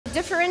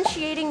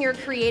Differentiating your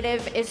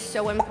creative is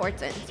so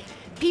important.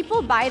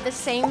 People buy the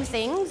same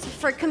things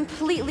for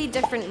completely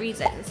different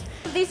reasons.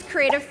 These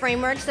creative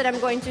frameworks that I'm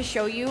going to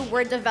show you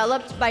were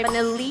developed by an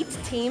elite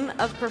team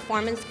of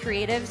performance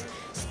creatives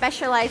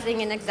specializing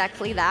in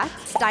exactly that,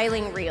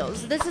 styling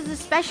reels. This is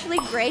especially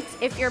great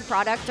if your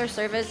product or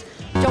service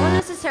don't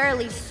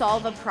necessarily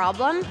solve a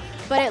problem,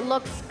 but it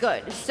looks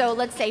good. So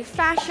let's say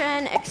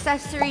fashion,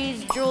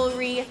 accessories,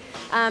 jewelry,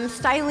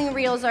 styling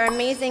reels are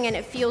amazing and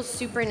it feels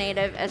super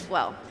native as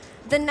well.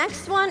 The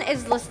next one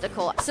is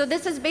listicle. So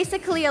this is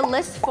basically a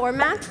list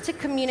format to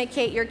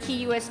communicate your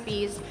key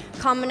USPs,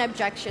 common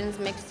objections,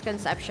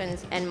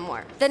 misconceptions, and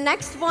more. The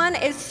next one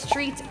is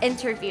street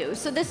interview.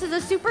 So this is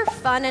a super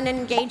fun and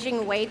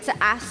engaging way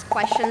to ask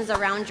questions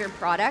around your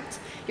product,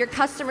 your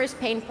customers'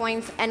 pain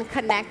points, and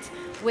connect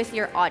with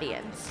your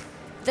audience.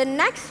 The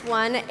next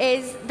one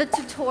is the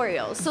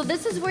tutorial. So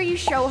this is where you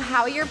show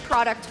how your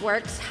product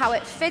works, how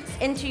it fits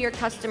into your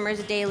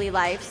customers' daily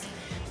lives,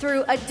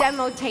 through a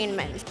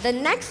demotainment. The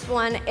next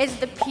one is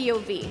the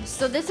POV.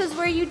 So this is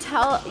where you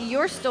tell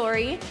your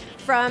story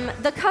from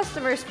the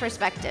customer's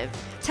perspective,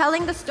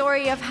 telling the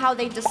story of how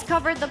they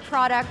discovered the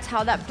product,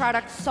 how that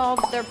product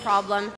solved their problem,